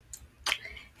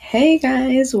Hey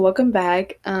guys, welcome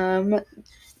back.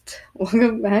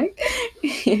 Welcome back.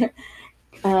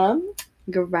 um,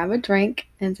 Grab a drink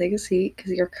and take a seat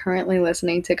because you're currently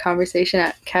listening to Conversation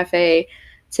at Cafe.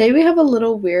 Today we have a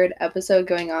little weird episode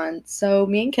going on. So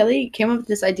me and Kelly came up with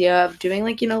this idea of doing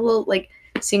little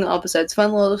single episodes,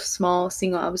 fun little small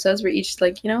single episodes where each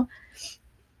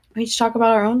we each talk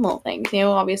about our own little things.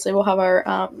 Obviously we'll have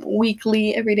our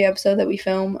weekly, everyday episode that we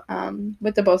film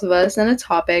with the both of us and a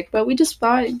topic. But we just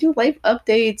thought do life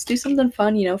updates, do something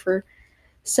fun, for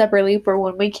separately for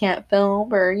when we can't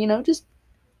film, or just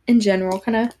in general,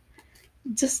 kind of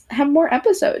just have more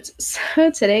episodes.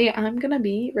 So today I'm gonna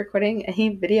be recording a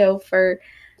video for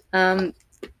um,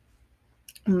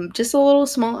 just a little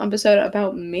small episode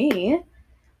about me.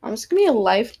 It's gonna be a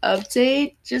life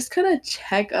update, just kind of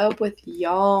check up with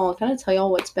y'all, kind of tell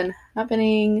y'all what's been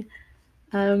happening.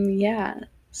 Yeah.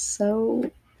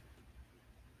 So,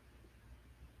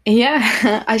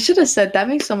 yeah, I should have said that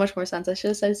makes so much more sense. I should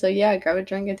have said, so yeah, grab a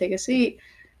drink and take a seat.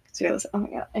 Oh my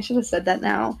god, I should have said that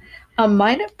now.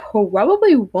 Mine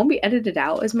probably won't be edited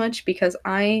out as much because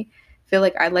I feel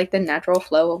like I like the natural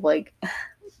flow of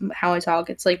how I talk.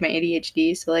 It's like my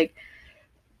ADHD, so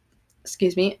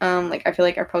excuse me. I feel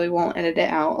like I probably won't edit it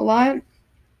out a lot.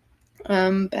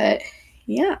 But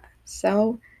yeah,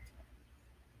 so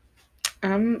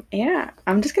yeah,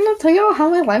 I'm just gonna tell y'all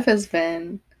how my life has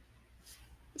been.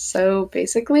 So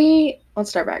basically,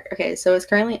 let's start back. Okay, so it's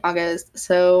currently August.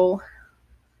 So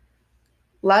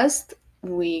last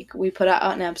week we put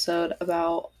out an episode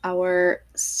about our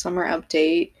summer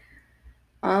update.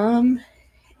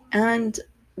 And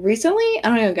recently, I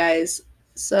don't know, guys.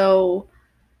 So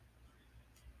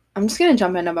I'm just gonna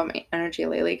jump in about my energy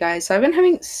lately, guys. So I've been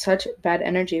having such bad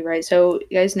energy, right? So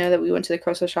you guys know that we went to the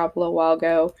crystal shop a little while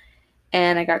ago,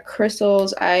 and I got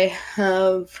crystals. I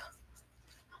have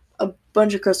a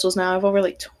bunch of crystals now. I have over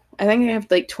I think I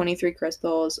have like 23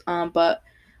 crystals. But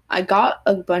I got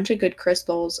a bunch of good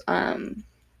crystals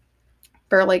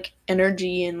for like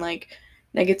energy and like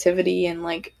negativity and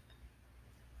like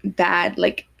bad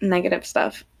like negative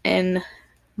stuff in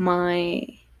my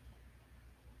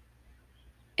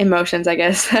emotions, I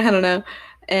guess. I don't know.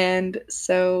 And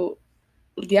so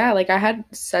yeah, like I had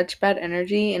such bad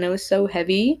energy and it was so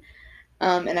heavy.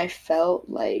 And I felt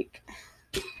like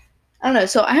I don't know.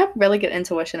 So I have really good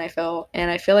intuition, I feel,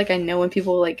 and I feel like I know when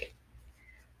people like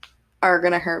are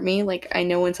gonna hurt me. Like I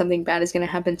know when something bad is gonna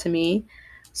happen to me.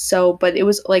 So, but it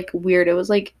was like weird. It was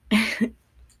like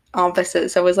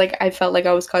opposite. So it was like I felt like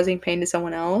I was causing pain to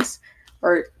someone else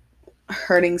or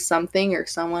hurting something or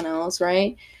someone else,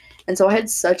 right? And so I had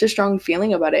such a strong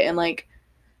feeling about it, and like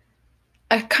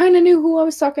I kind of knew who I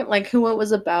was talking, like who it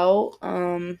was about.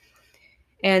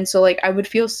 And so like I would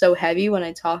feel so heavy when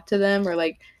I talked to them, or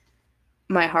like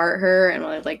my heart hurt,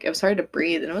 and like it was hard to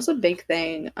breathe, and it was a big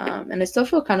thing. And I still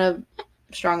feel kind of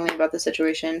strongly about the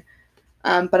situation.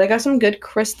 But I got some good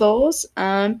crystals.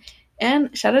 And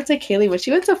shout out to Kaylee. When she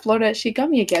went to Florida, she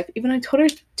got me a gift. Even I told her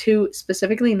to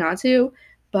specifically not to,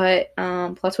 but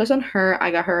plot twist on her, I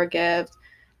got her a gift.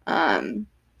 Um,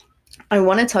 I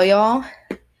want to tell y'all,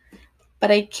 but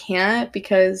I can't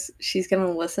because she's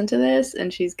gonna listen to this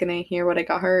and she's gonna hear what I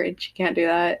got her, and she can't do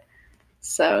that.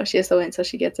 So she has to wait until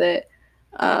she gets it,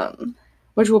 um,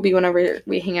 which will be whenever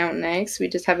we hang out next. We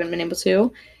just haven't been able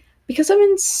to because I've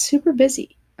been super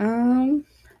busy. But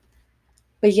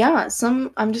yeah,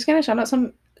 I'm just gonna shout out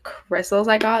some crystals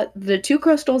I got. The two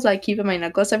crystals I keep in my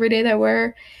necklace every day that I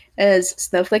wear is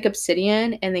Snowflake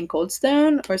Obsidian and then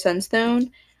Goldstone or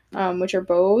Sunstone, which are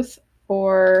both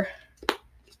for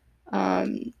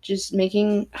just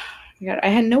making. Oh my God, I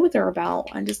had know what they're about.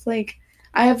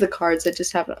 I have the cards that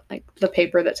just have like the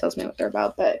paper that tells me what they're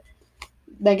about, but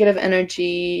negative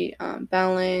energy,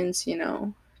 balance,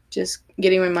 just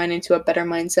getting my mind into a better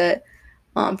mindset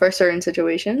for certain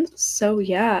situations. So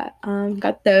yeah,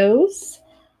 got those.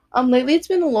 Lately it's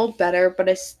been a little better, but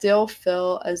I still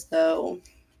feel as though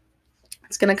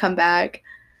it's gonna come back.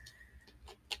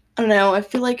 I don't know. I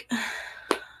feel like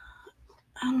I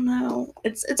don't know.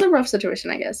 It's a rough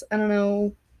situation, I guess. I don't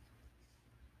know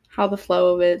how the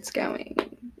flow of it's going,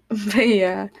 but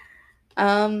yeah.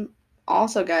 Um.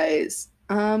 Also, guys.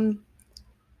 Oh my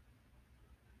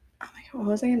God, what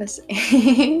was I gonna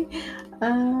say?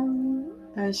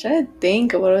 I was trying to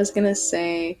think of what I was gonna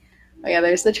say. Oh yeah,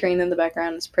 there's the train in the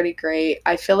background. It's pretty great.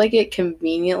 I feel like it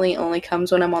conveniently only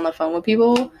comes when I'm on the phone with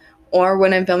people or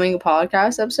when I'm filming a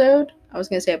podcast episode. I was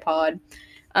gonna say a pod.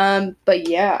 But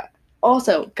yeah.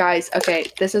 Also, guys, okay,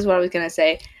 this is what I was gonna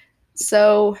say.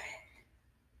 So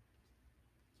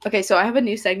okay, so I have a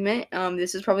new segment.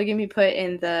 This is probably gonna be put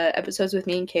in the episodes with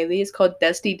me and Kaylee. It's called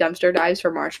Dusty Dumpster Dives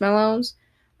for Marshmallows.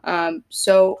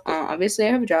 So obviously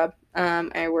I have a job.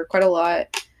 I work quite a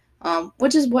lot,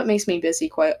 which is what makes me busy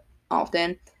quite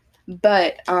often.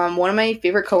 But one of my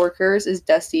favorite coworkers is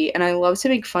Dusty, and I love to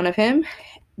make fun of him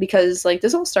because like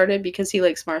this all started because he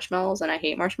likes marshmallows and I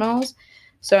hate marshmallows.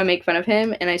 So I make fun of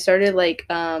him, and I started like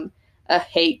a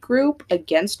hate group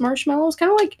against marshmallows,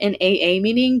 kind of like an AA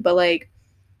meeting, but like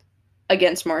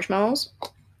against marshmallows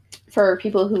for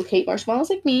people who hate marshmallows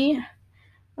like me.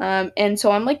 And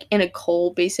so I'm like in a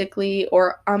cult basically,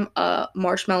 or I'm a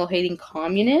marshmallow hating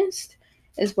communist,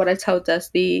 is what I tell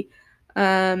Dusty.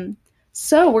 Um,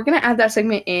 so we're gonna add that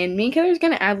segment in. Me and Kelly's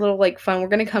gonna add little like fun. We're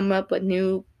gonna come up with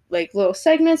new like little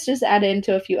segments, just add it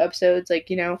into a few episodes,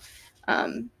 like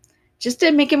um, just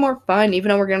to make it more fun. Even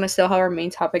though we're gonna still have our main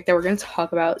topic that we're gonna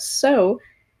talk about. So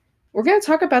we're gonna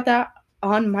talk about that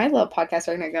on my love podcast.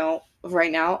 We're gonna go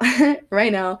right now,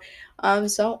 right now.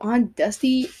 So on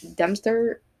Dusty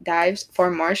Dumpster Dives for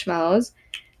Marshmallows,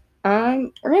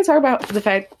 we're gonna talk about the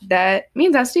fact that me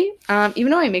and Dusty,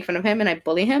 even though I make fun of him and I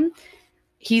bully him,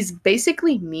 he's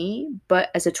basically me,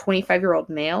 but as a 25-year-old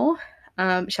male.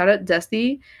 Shout out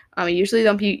Dusty. I usually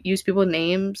don't use people's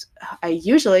names. I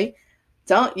usually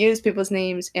don't use people's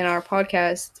names in our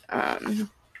podcast.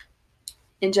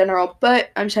 In general, but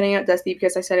I'm shouting out Dusty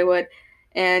because I said I would,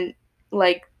 and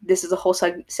like this is a whole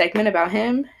segment about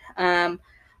him.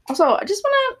 Also, I just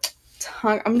want to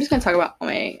talk. I'm just gonna talk about all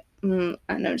my. No,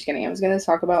 I'm just kidding. I was gonna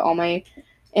talk about all my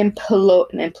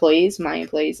employees, my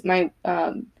employees, my.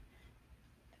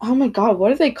 Oh my God,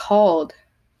 what are they called?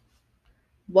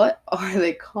 What are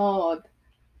they called?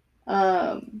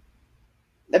 Um,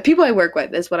 the people I work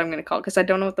with is what I'm gonna call because I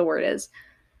don't know what the word is.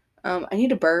 I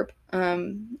need to burp.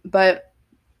 But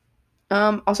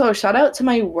also shout out to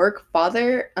my work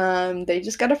father. They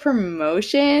just got a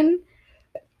promotion.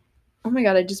 Oh my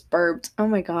God, I just burped. Oh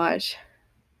my gosh.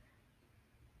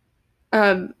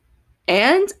 Um,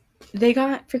 and they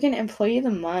got freaking employee of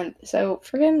the month. So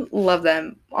freaking love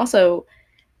them. Also,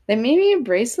 they made me a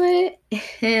bracelet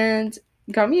and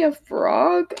got me a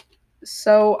frog.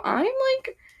 So I'm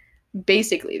like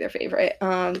basically their favorite.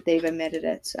 They've admitted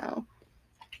it, so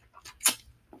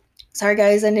sorry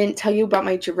guys, I didn't tell you about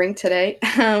my drink today.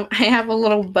 I have a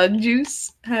little bug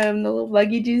juice, the little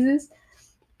buggy juices.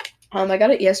 I got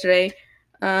it yesterday,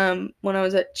 when I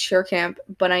was at cheer camp,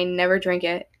 but I never drink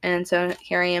it, and so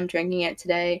here I am drinking it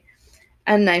today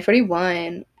at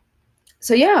 9:41.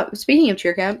 So yeah, speaking of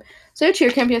cheer camp, so at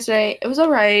cheer camp yesterday, it was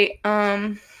alright.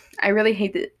 I really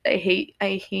hate it.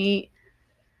 I hate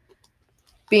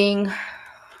being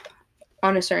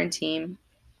on a certain team.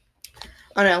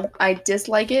 I don't know, I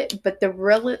dislike it, but the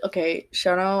really okay,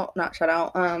 shout out, not shout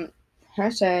out,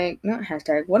 hashtag, not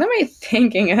hashtag. What am I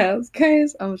thinking of,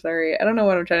 guys? I'm sorry. I don't know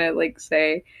what I'm trying to like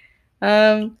say.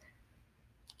 Um,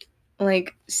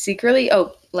 secretly,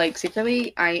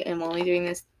 I am only doing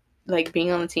this, like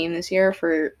being on the team this year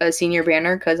for a senior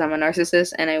banner because I'm a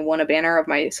narcissist and I won a banner of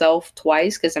myself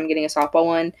twice because I'm getting a softball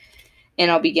one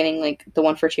and I'll be getting like the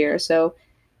one for cheer. So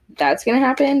that's gonna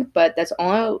happen, but that's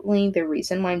only the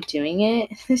reason why I'm doing it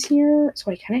this year. So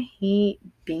I kind of hate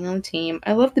being on the team.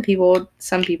 I love the people,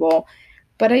 some people,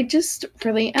 but I just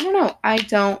really, I don't know. I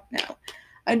don't know.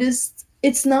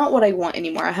 It's not what I want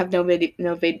anymore. I have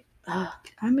oh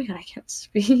my God, I can't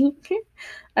speak.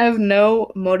 I have no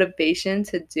motivation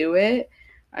to do it.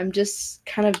 I'm just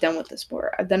kind of done with the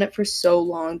sport. I've done it for so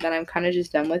long that I'm kind of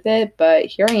just done with it, but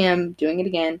here I am doing it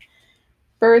again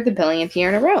for the billionth year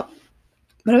in a row.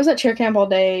 But I was at cheer camp all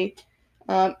day,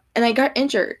 and I got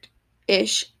injured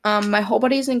ish. My whole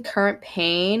body is in current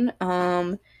pain.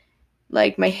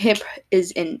 Like my hip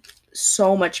is in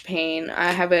so much pain.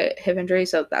 I have a hip injury,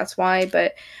 so that's why.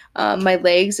 But my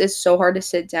legs is so hard to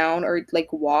sit down or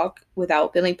like walk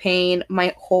without feeling pain.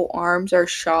 My whole arms are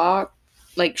shot,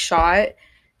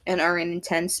 and are in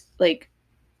intense like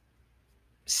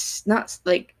not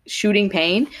like shooting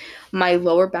pain. My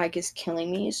lower back is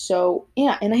killing me. So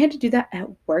yeah, and I had to do that at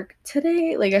work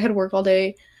today. Like I had to work all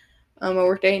day. I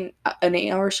worked an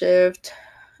 8-hour shift.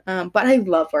 But I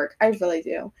love work. I really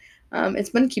do. It's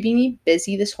been keeping me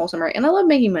busy this whole summer, and I love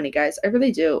making money, guys. I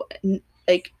really do.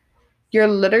 Like, you're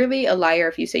literally a liar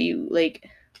if you say you like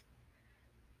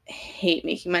hate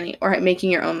making money or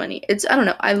making your own money. I don't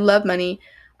know. I love money.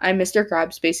 I'm Mr.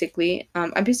 Krabs, basically.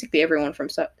 I'm basically everyone from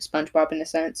SpongeBob in a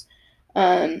sense.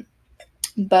 Um,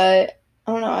 but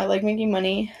I don't know. I like making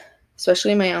money,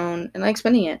 especially my own, and I like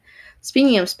spending it.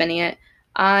 Speaking of spending it,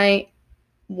 I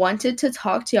wanted to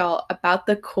talk to y'all about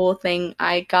the cool thing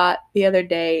I got the other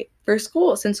day for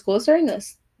school. Since school is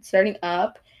starting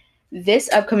up this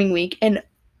upcoming week in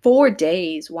 4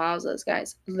 days. Wowzers,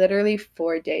 guys. Literally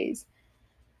 4 days.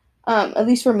 At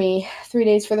least for me, 3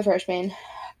 days for the freshman.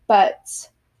 But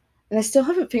and I still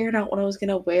haven't figured out what I was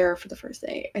gonna wear for the first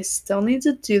day. I still need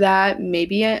to do that.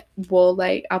 Maybe I will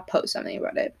I'll post something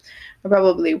about it. I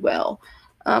probably will.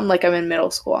 Like I'm in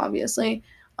middle school, obviously.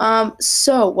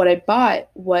 So what I bought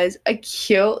was a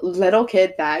cute little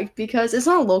kid bag because it's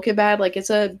not a little kid bag, like it's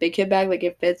a big kid bag, like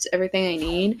it fits everything I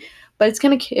need, but it's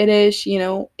kind of kiddish, you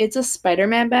know. It's a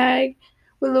Spider-Man bag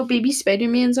with little baby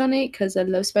Spider-Mans on it because I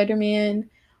love Spider-Man.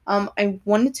 I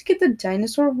wanted to get the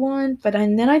dinosaur one, but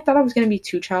then I thought I was gonna be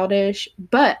too childish.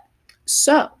 But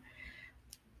so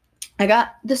I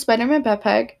got the Spider-Man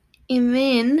backpack, and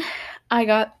then I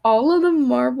got all of the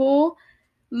Marvel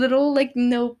little like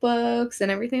notebooks and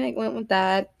everything that went with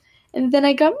that. And then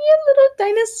I got me a little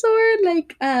dinosaur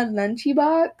like lunchy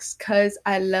box because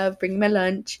I love bringing my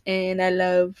lunch and I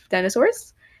love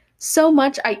dinosaurs so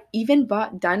much. I even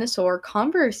bought dinosaur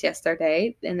Converse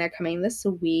yesterday, and they're coming this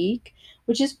week,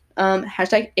 which is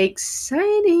hashtag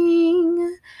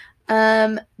exciting.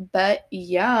 But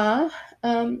yeah,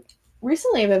 um,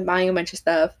 recently I've been buying a bunch of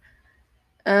stuff.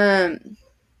 Um,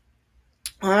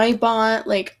 I bought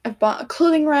a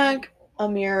clothing rack, a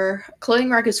mirror.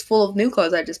 Clothing rack is full of new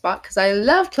clothes I just bought because I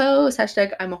love clothes.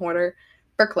 Hashtag I'm a hoarder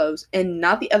for clothes and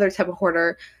not the other type of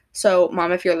hoarder. So,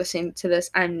 mom, if you're listening to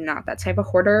this, I'm not that type of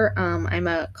hoarder. I'm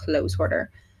a clothes hoarder.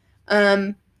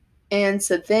 Um, and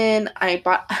so then I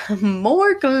bought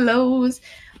more clothes.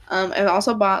 I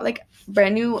also bought like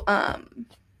brand new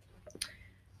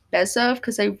bed stuff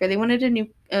because I really wanted a new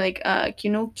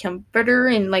comforter,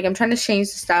 and like I'm trying to change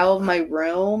the style of my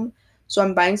room, so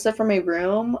I'm buying stuff for my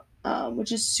room,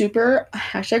 which is super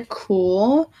hashtag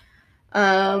cool.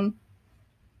 Um,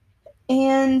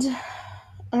 and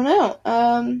I don't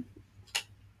know.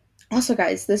 Also,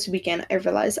 guys, this weekend I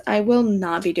realized I will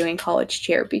not be doing college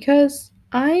cheer because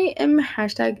I am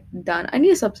hashtag done. I need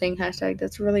to stop saying hashtag.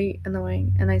 That's really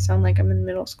annoying, and I sound like I'm in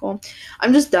middle school.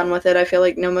 I'm just done with it. I feel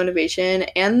like no motivation,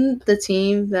 and the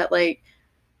team that like.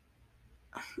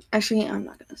 Actually, I'm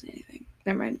not gonna say anything.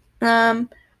 Never mind.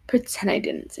 Pretend I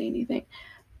didn't say anything.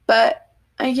 But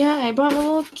yeah, I bought my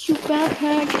little cute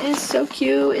backpack. It's so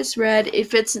cute. It's red. It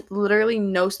fits literally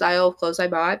no style of clothes I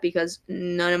bought because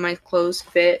none of my clothes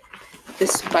fit the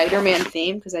Spider-Man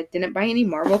theme because I didn't buy any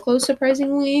Marvel clothes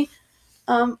surprisingly.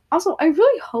 Also, I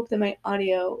really hope that my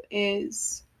audio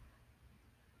is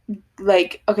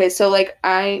like okay. So like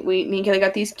me and Kelly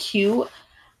got these cute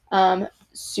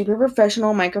super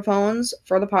professional microphones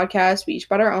for the podcast. We each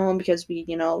bought our own because we,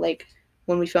 like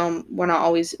when we film, we're not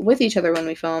always with each other when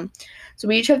we film. So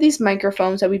we each have these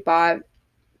microphones that we bought.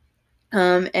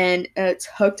 And it's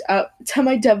hooked up to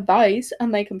my device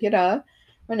on my computer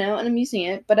right now, and I'm using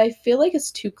it. But I feel like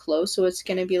it's too close, so it's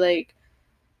gonna be like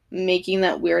making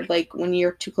that weird, like when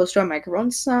you're too close to a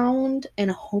microphone sound. And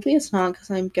hopefully it's not,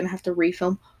 because I'm gonna have to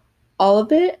refilm all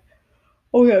of it.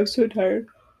 Oh yeah, I'm so tired.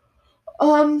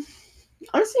 Um,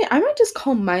 Honestly, I might just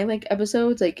call my like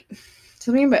episodes like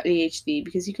something about ADHD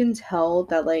because you can tell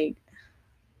that like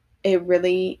it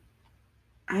really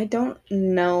I don't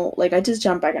know, like I just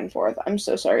jump back and forth. I'm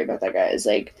so sorry about that, guys.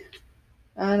 Like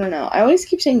I don't know. I always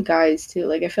keep saying guys too.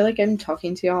 Like I feel like I'm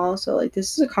talking to y'all, so like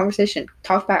this is a conversation.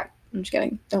 Talk back. I'm just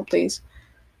kidding. Don't please.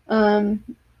 Um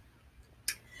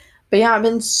but yeah, I've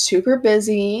been super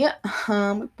busy.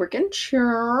 Working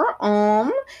sure.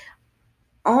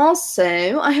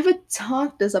 Also, I have a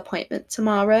doctor's appointment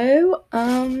tomorrow.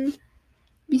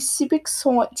 Be super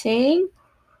exciting.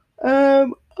 I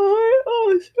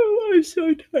also am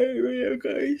so tired right now,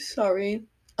 guys. Sorry.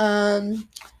 I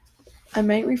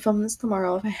might refilm this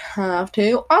tomorrow if I have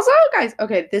to. Also, guys,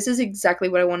 okay, this is exactly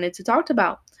what I wanted to talk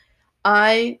about.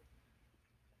 I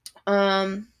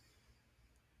um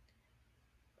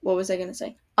what was I gonna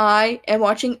say? I am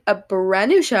watching a brand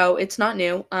new show. It's not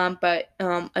new, but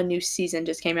a new season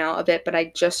just came out of it, but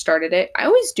I just started it. I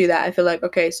always do that. I feel like,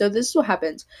 okay, so this is what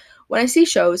happens. When I see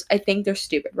shows, I think they're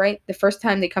stupid, right? The first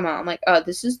time they come out, I'm like, oh,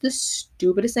 this is the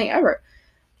stupidest thing ever.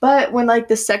 But when like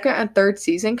the second and third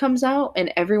season comes out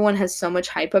and everyone has so much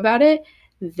hype about it,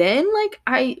 then like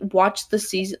I watched the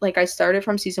season, like I started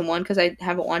from season one because I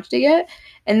haven't watched it yet,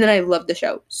 and then I loved the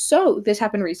show. So this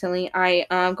happened recently. I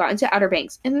got into Outer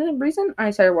Banks, and the reason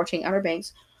I started watching Outer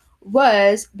Banks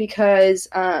was because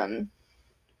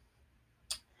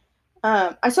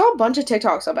I saw a bunch of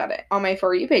TikToks about it on my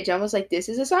For You page. I was like, this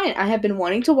is a sign. I have been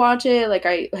wanting to watch it. Like,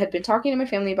 I had been talking to my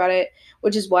family about it,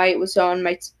 which is why it was on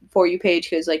my For You page,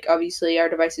 because, like, obviously our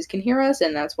devices can hear us,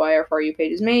 and that's why our For You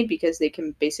page is made, because they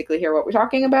can basically hear what we're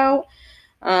talking about.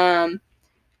 Um,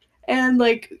 and,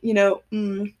 like,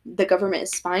 the government is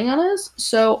spying on us.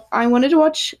 So I wanted to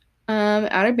watch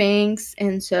Outer Banks,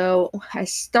 and so I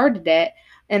started it.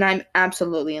 and I'm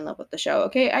absolutely in love with the show.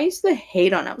 Okay, I used to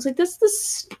hate on it. I was like, "This is the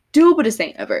stupidest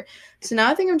thing ever." So now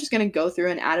I think I'm just gonna go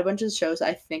through and add a bunch of shows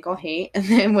I think I'll hate, and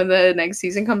then when the next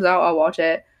season comes out, I'll watch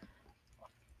it.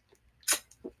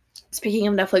 Speaking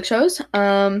of Netflix shows,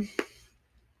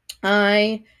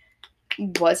 I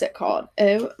what's it called?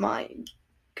 Oh my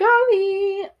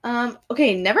golly.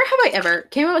 Okay, Never Have I Ever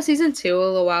came out with season 2 a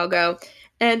little while ago,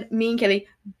 and me and Kelly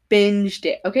binged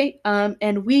it. Okay,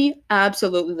 and we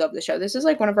absolutely love the show. This is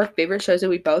like one of our favorite shows that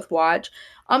we both watch.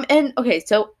 And okay,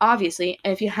 so obviously,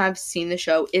 if you have seen the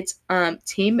show, it's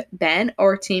Team Ben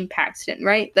or Team Paxton,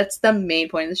 right? That's the main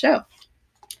point of the show.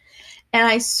 And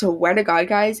I swear to God,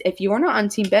 guys, if you are not on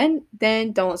Team Ben,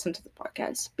 then don't listen to the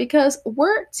podcast because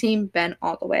we're Team Ben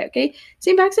all the way, okay?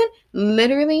 Team Paxton,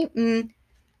 literally,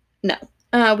 no,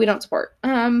 we don't support.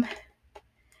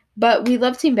 But we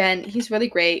love Team Ben. He's really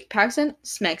great. Paxton,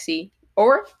 smexy,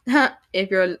 or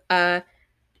if you're a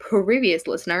previous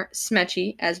listener,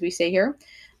 smetchy, as we say here.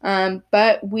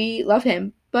 But we love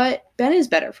him. But Ben is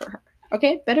better for her.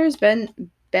 Okay, Ben is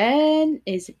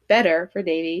better for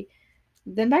Davy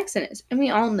than Paxton is. And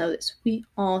we all know this. We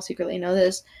all secretly know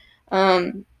this.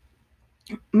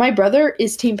 My brother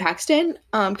is Team Paxton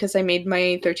because I made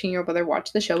my 13-year-old brother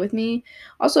watch the show with me.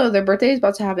 Also, their birthday is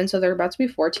about to happen, so they're about to be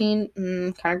 14.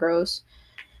 Kind of gross.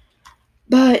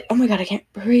 But, oh my god, I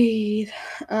can't breathe.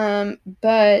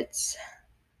 But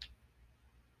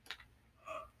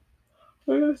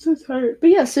I'm so tired. But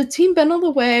yeah, so Team Ben all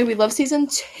the way. We love season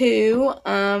 2.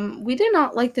 We did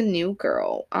not like the new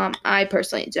girl. I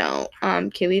personally don't.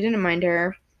 Kaylee didn't mind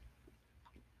her.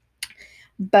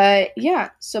 But yeah,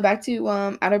 so back to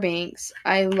Outer Banks.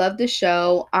 I love the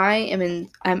show. I'm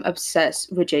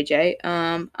obsessed with JJ.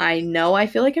 I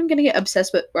feel like I'm gonna get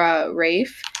obsessed with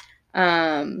Rafe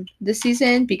this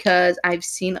season because I've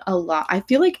seen a lot. I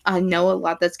feel like I know a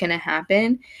lot that's gonna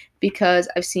happen because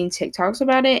I've seen TikToks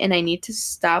about it and I need to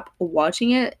stop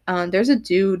watching it. There's a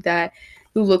dude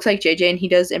who looks like JJ and he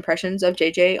does impressions of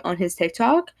JJ on his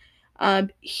TikTok.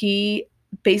 He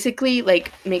basically like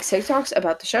makes TikToks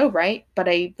about the show, right? But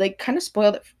I like kind of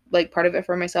spoiled it, like part of it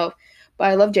for myself. But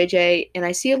I love JJ and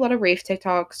I see a lot of Rafe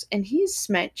TikToks and he's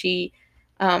smetchy,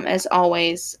 as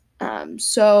always.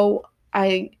 So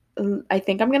I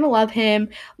think I'm gonna love him.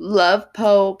 Love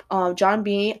Pope. John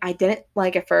B. I didn't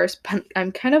like at first, but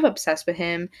I'm kind of obsessed with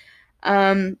him.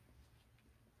 Um,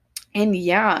 and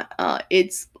yeah,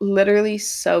 it's literally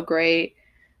so great.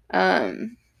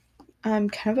 Um,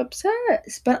 I'm kind of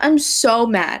obsessed, but I'm so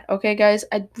mad. Okay, guys,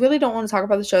 I really don't want to talk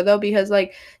about the show though because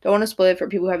like don't want to spoil it for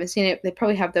people who haven't seen it. They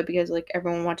probably have though because like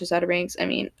everyone watches Outer Banks. I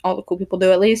mean, all the cool people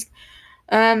do at least.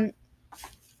 Um,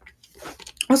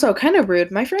 Also, kind of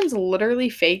rude. My friends literally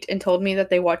faked and told me that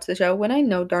they watched the show when I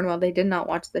know darn well they did not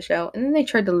watch the show, and then they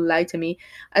tried to lie to me,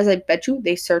 as I bet you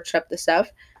they searched up the stuff.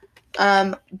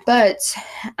 Um, but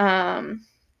um,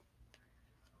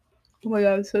 oh my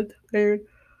god, I'm so tired.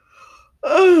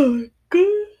 Oh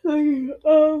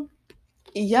god.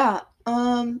 Yeah.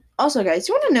 Also, guys,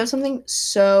 you want to know something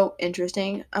so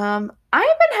interesting? I've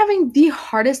been having the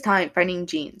hardest time finding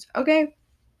jeans. Okay.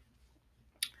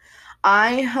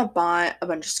 I have bought a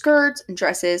bunch of skirts and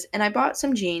dresses, and I bought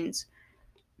some jeans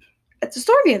at the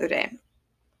store the other day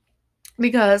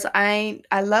because I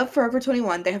love Forever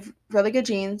 21. They have really good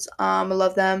jeans. I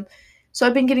love them. So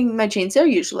I've been getting my jeans there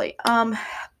usually.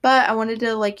 But I wanted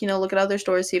to like, look at other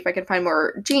stores, see if I could find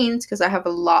more jeans because I have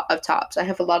a lot of tops. I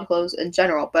have a lot of clothes in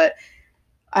general, but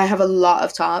I have a lot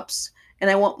of tops and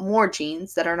I want more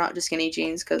jeans that are not just skinny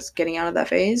jeans because getting out of that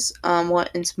phase. I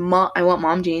want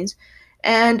mom jeans.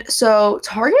 And so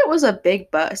Target was a big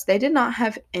bust. They did not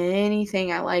have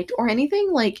anything I liked or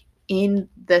anything like in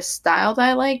the style that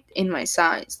I liked in my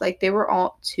size. Like they were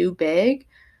all too big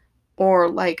or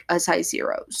like a size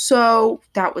 0. So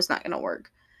that was not going to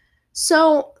work.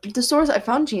 So the stores I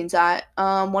found jeans at,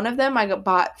 one of them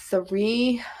bought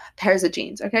 3 pairs of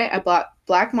jeans. Okay, I bought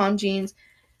black mom jeans,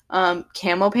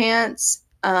 camo pants,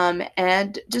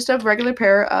 and just a regular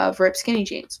pair of ripped skinny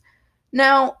jeans.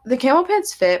 Now, the camo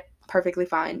pants fit perfectly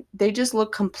fine. They just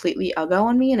look completely uggo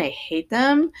on me and I hate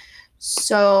them.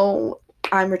 So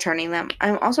I'm returning them.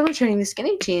 I'm also returning the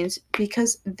skinny jeans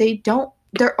because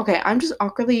they're okay, I'm just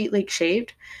awkwardly like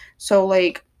shaved. So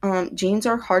like jeans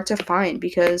are hard to find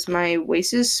because my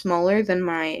waist is smaller than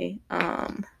my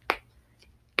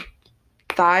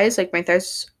thighs. Like my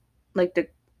thighs, like the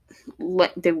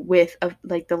width of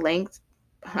like the length,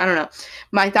 I don't know.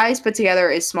 My thighs put together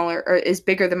is smaller or is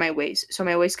bigger than my waist. So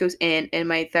my waist goes in and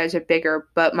my thighs are bigger,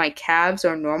 but my calves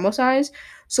are normal size.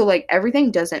 So like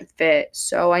everything doesn't fit.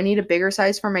 So I need a bigger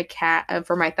size for my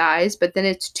thighs, but then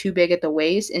it's too big at the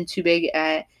waist and too big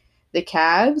at the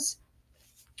calves.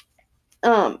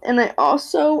 And I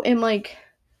also am like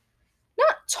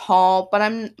not tall, but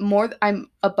I'm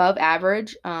above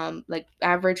average. Like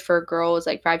average for a girl is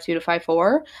like 5'2" to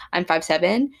 5'4". I'm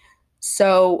 5'7".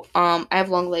 So I have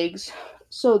long legs.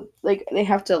 So like they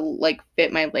have to like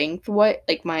fit my length, what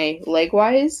like my leg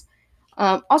wise.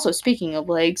 Also, speaking of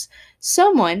legs,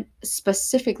 someone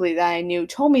specifically that I knew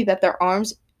told me that their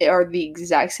arms are the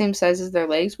exact same size as their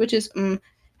legs, which is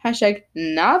hashtag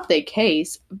not the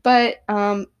case. But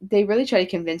they really try to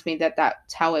convince me that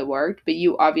that's how it worked. But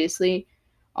you obviously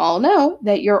all know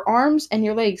that your arms and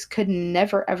your legs could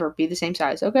never ever be the same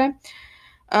size. Okay.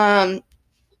 Um,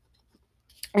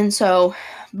 and so,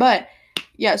 but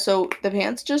yeah, so the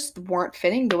pants just weren't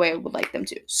fitting the way I would like them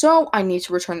to. So I need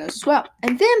to return those as well.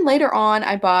 And then later on,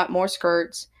 I bought more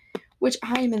skirts, which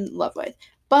I am in love with.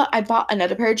 But I bought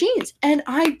another pair of jeans, and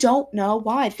I don't know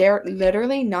why. They're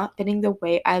literally not fitting the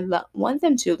way I want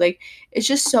them to. Like, it's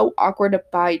just so awkward to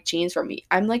buy jeans for me.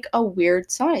 I'm like a weird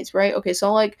size, right? Okay,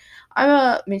 so like, I'm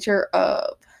a measure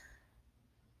of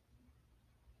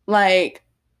like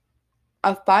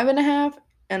a 5.5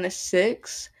 and a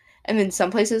 6, and then some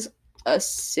places a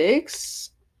 6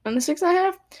 and a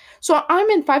 6.5. So I'm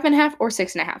in 5.5 or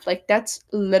 6.5. Like that's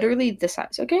literally the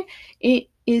size. Okay, it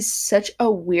is such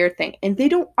a weird thing, and they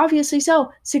don't obviously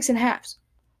sell 6.5s.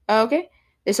 Okay,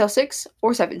 they sell 6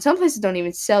 or 7. Some places don't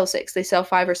even sell 6; they sell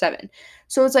 5 or 7.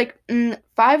 So it's like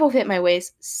 5 will fit my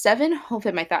waist, 7 will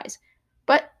fit my thighs,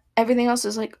 but everything else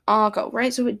is like go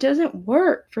right? So it doesn't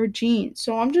work for jeans.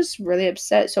 So I'm just really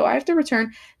upset. So I have to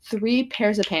return 3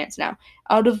 pairs of pants now.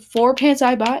 Out of 4 pants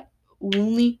I bought,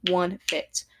 only one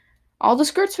fits. All the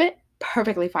skirts fit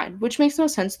perfectly fine, which makes no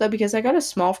sense though because I got a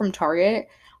small from Target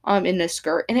in the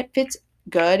skirt and it fits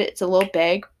good. It's a little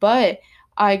big, but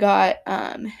I got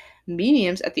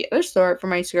mediums at the other store for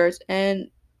my skirts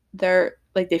and they're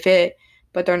like they fit,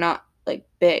 but they're not like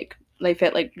big. They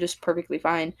fit like just perfectly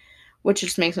fine, which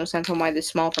just makes no sense on why the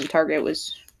small from Target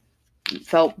was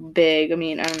felt big. I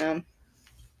mean, I don't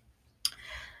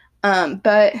know.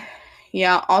 But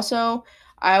yeah, also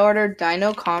I ordered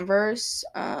Dino Converse.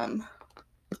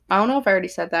 I don't know if I already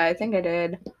said that. I think I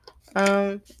did.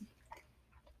 Um,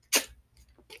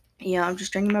 yeah, I'm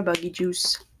just drinking my buggy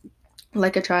juice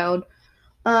like a child.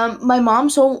 My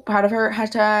mom's so proud of her.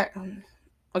 Hashtag.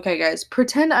 Okay, guys,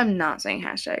 pretend I'm not saying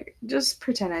hashtag. Just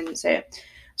pretend I didn't say it.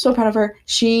 So proud of her.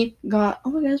 She got. Oh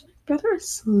my gosh, my brother is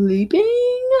sleeping.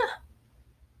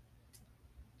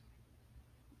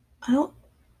 I don't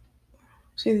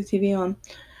see the TV on.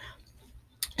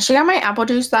 She got my apple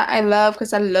juice that I love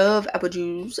because I love apple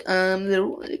juice.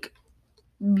 Little like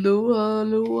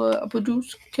little apple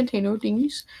juice container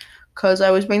things because I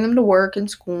always bring them to work and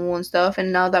school and stuff.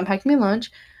 And now that I'm packing my lunch,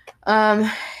 um,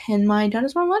 in my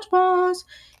Dinosaur lunchbox,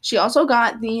 she also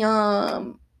got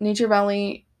the Nature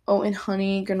Valley oat and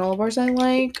honey granola bars I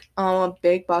like. A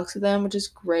big box of them, which is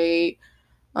great.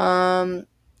 Um,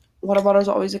 water bottle is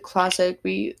always a classic.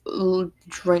 We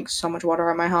drink so much water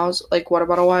at my house, like water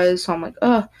bottle wise. So I'm like,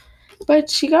 ugh. But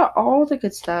she got all the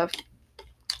good stuff.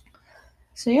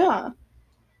 So yeah.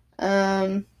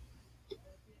 Um,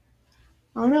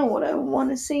 I don't know what I want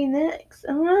to say next.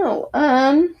 I don't know.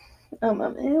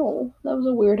 Ew, that was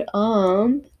a weird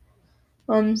sound.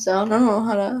 I don't know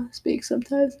how to speak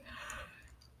sometimes.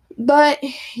 But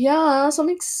yeah, so I'm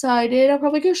excited. I'll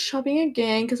probably go shopping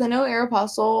again because I know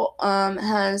Aeropostale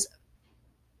has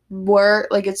work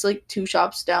like it's like 2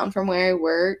 shops down from where I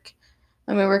work.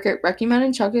 I work at Rocky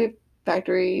Mountain Chocolate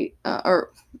Factory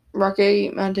or Rocky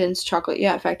Mountains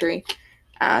Chocolate Factory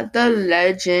at the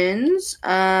Legends.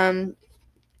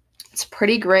 It's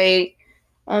pretty great.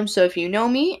 So if you know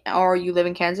me or you live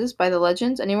in Kansas by the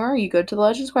Legends anywhere, you go to the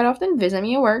Legends quite often, visit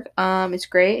me at work. It's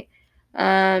great.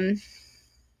 Um,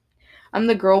 I'm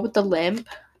the girl with the limp.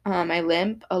 I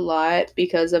limp a lot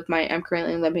because of I'm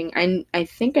currently limping. I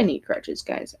think I need crutches,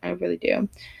 guys. I really do.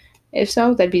 If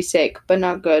so, that'd be sick, but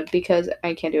not good because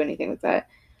I can't do anything with that.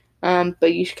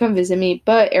 But you should come visit me.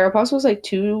 But Aeropostale was like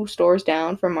 2 stores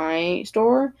down from my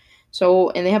store. So,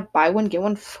 and they have buy one, get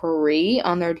one free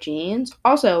on their jeans.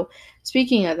 Also,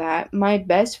 speaking of that, my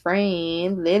best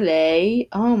friend, Lily.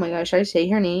 Oh my gosh, should I say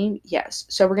her name? Yes.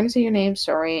 So we're gonna say your name.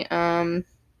 Sorry.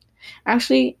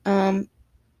 Actually,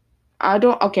 I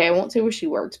don't, okay, I won't say where she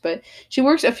works, but she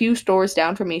works a few stores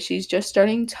down from me. She's just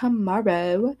starting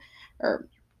tomorrow or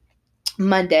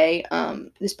Monday.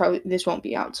 This won't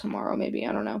be out tomorrow, maybe.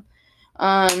 I don't know.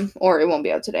 Or it won't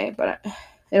be out today, but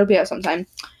it'll be out sometime.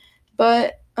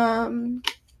 But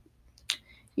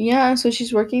yeah, so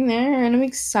she's working there, and I'm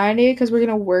excited because we're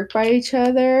gonna work by each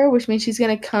other, which means she's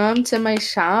gonna come to my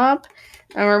shop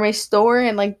or my store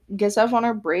and like get stuff on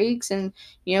our breaks, and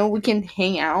we can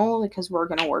hang out because we're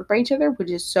gonna work by each other,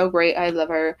 which is so great. I love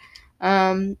her.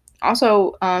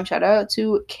 Also, shout out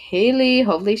to Kaylee.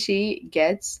 Hopefully she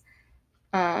gets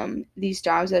these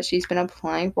jobs that she's been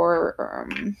applying for.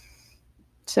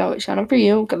 So shout out for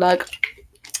you. Good luck.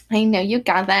 I know you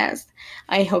got this.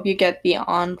 I hope you get the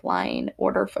online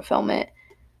order fulfiller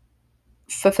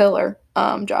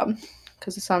job,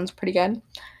 because it sounds pretty good.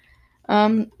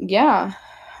 Yeah.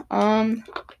 Um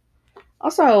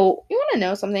Also, you want to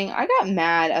know something? I got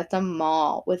mad at the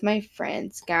mall with my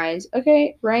friends, guys.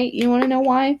 Okay, right? You want to know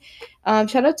why?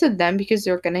 Shout out to them because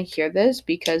they're gonna hear this,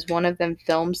 because one of them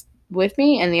films with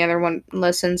me and the other one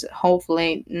listens.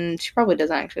 Hopefully, she probably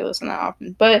doesn't actually listen that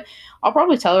often, but I'll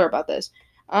probably tell her about this.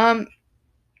 Um,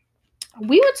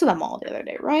 we went to the mall the other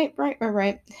day, right.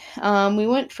 We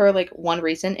went for like one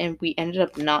reason, and we ended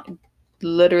up not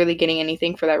literally getting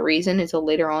anything for that reason until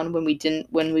later on when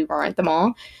we weren't at the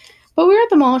mall. But we were at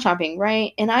the mall shopping,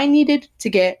 right? And I needed to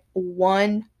get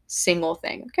one single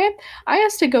thing, okay? I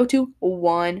asked to go to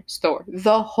one store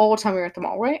the whole time we were at the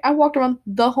mall, right? I walked around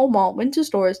the whole mall, went to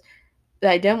stores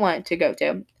that I didn't want to go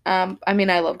to. I mean,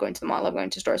 I love going to the mall, I love going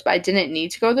to stores, but I didn't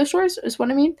need to go to the stores, is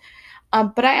what I mean.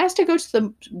 But I asked to go to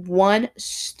the one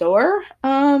store,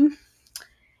 and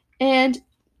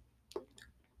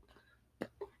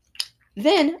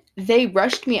then they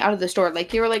rushed me out of the store. Like,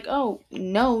 they were like, oh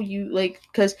no, you, like,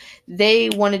 because they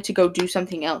wanted to go do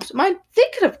something else. They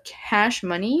could have cash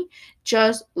money,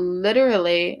 just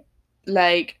literally,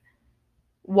 like,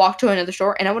 walked to another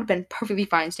store, and I would have been perfectly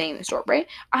fine staying in the store, right?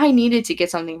 I needed to get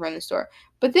something from the store.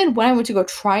 But then when I went to go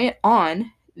try it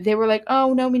on, they were like,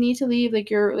 oh no, we need to leave, like,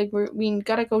 we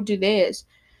gotta go do this.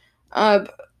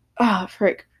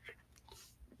 Frick.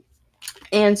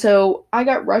 And so I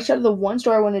got rushed out of the one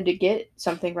store I wanted to get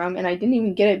something from, and I didn't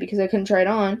even get it because I couldn't try it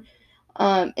on.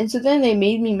 And so then they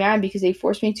made me mad because they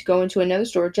forced me to go into another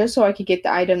store just so I could get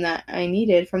the item that I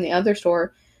needed from the other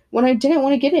store when I didn't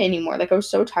want to get it anymore. Like, I was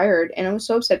so tired and I was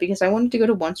so upset because I wanted to go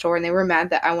to one store, and they were mad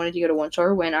that I wanted to go to one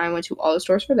store when I went to all the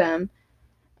stores for them.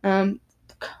 Um,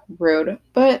 Rude.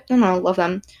 But I don't know, love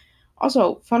them.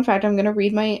 Also, fun fact, I'm gonna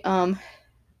read my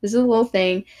this is a little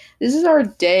thing. This is our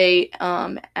day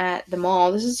at the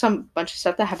mall. This is some bunch of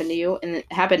stuff that happened to you and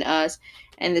it happened to us.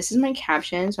 And this is my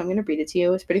caption, so I'm gonna read it to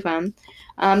you. It's pretty fun.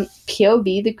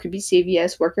 POV, the creepy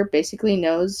CVS worker, basically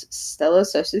knows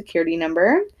Stella's social security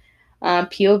number.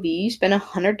 POV, you spent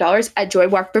 $100 at Joy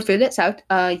Walk for food that sucked.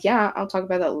 Yeah, I'll talk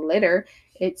about that later.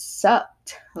 It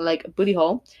sucked like a booty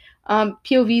hole.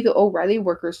 POV, the O'Reilly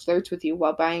workers flirts with you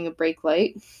while buying a brake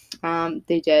light.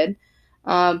 They did.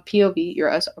 POV,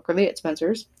 you're us awkwardly at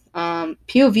Spencer's.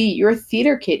 POV, you're a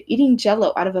theater kid eating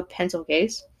jello out of a pencil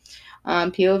case.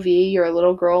 POV, you're a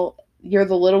little girl. You're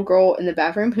the little girl in the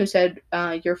bathroom who said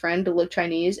your friend looked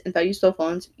Chinese and thought you stole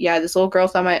phones. Yeah, this little girl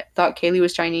thought Kaylee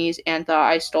was Chinese and thought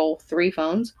I stole 3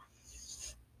 phones.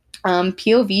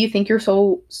 POV, you think you're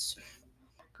so.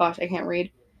 Gosh, I can't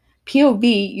read.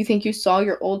 POV, you think you saw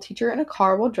your old teacher in a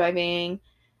car while driving.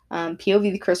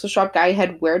 POV, the crystal shop guy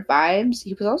had weird vibes.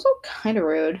 He was also kind of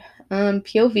rude.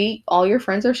 POV, all your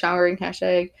friends are showering.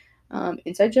 Hashtag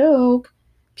inside joke.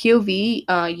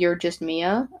 POV, you're just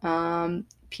Mia.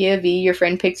 POV, your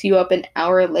friend picks you up an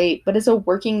hour late, but is a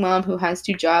working mom who has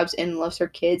 2 jobs and loves her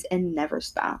kids and never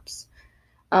stops.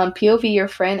 POV, your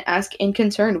friend asks in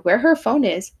concern where her phone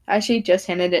is as she just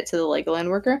handed it to the Legoland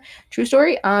worker. True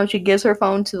story. She gives her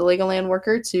phone to the Legoland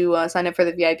worker to sign up for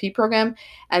the VIP program,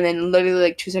 and then literally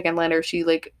like 2 seconds later, she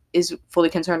like is fully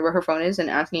concerned where her phone is and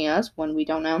asking us when we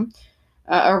don't know,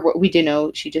 or we did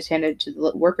know. She just handed it to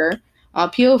the worker.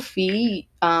 POV,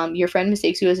 your friend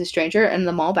mistakes you as a stranger in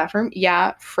the mall bathroom.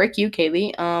 Yeah, frick you,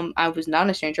 Kaylee. I was not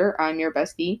a stranger. I'm your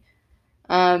bestie.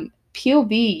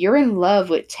 POV, you're in love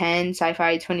with 10,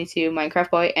 Sci-Fi 22, Minecraft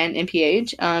Boy, and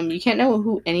NPH. You can't know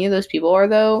who any of those people are,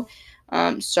 though.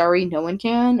 Sorry, no one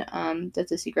can.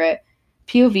 That's a secret.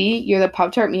 POV, you're the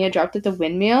Pop-Tart Mia dropped at the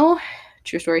windmill.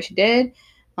 True story, she did.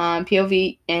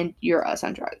 POV, and you're us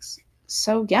on drugs.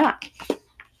 So, yeah.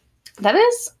 That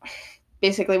is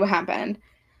basically what happened.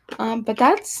 But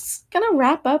that's gonna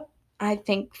wrap up, I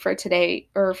think, for today,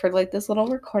 or for like this little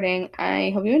recording.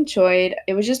 I hope you enjoyed.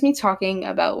 It was just me talking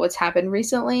about what's happened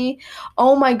recently.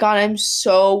 Oh my god, I'm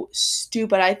so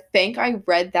stupid. I think I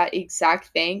read that exact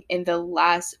thing in the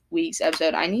last week's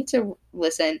episode. I need to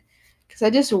listen because I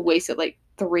just wasted like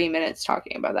 3 minutes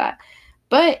talking about that.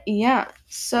 But yeah,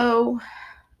 so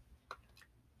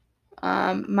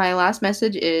my last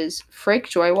message is frick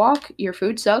Joy Walk. Your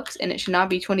food sucks and it should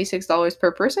not be $26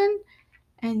 per person.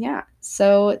 And yeah,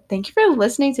 so thank you for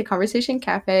listening to Conversation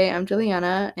Cafe. I'm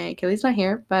Juliana, and Kelly's not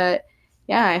here, but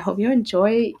yeah, I hope you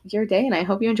enjoy your day, and I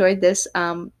hope you enjoyed this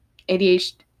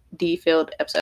ADHD filled episode.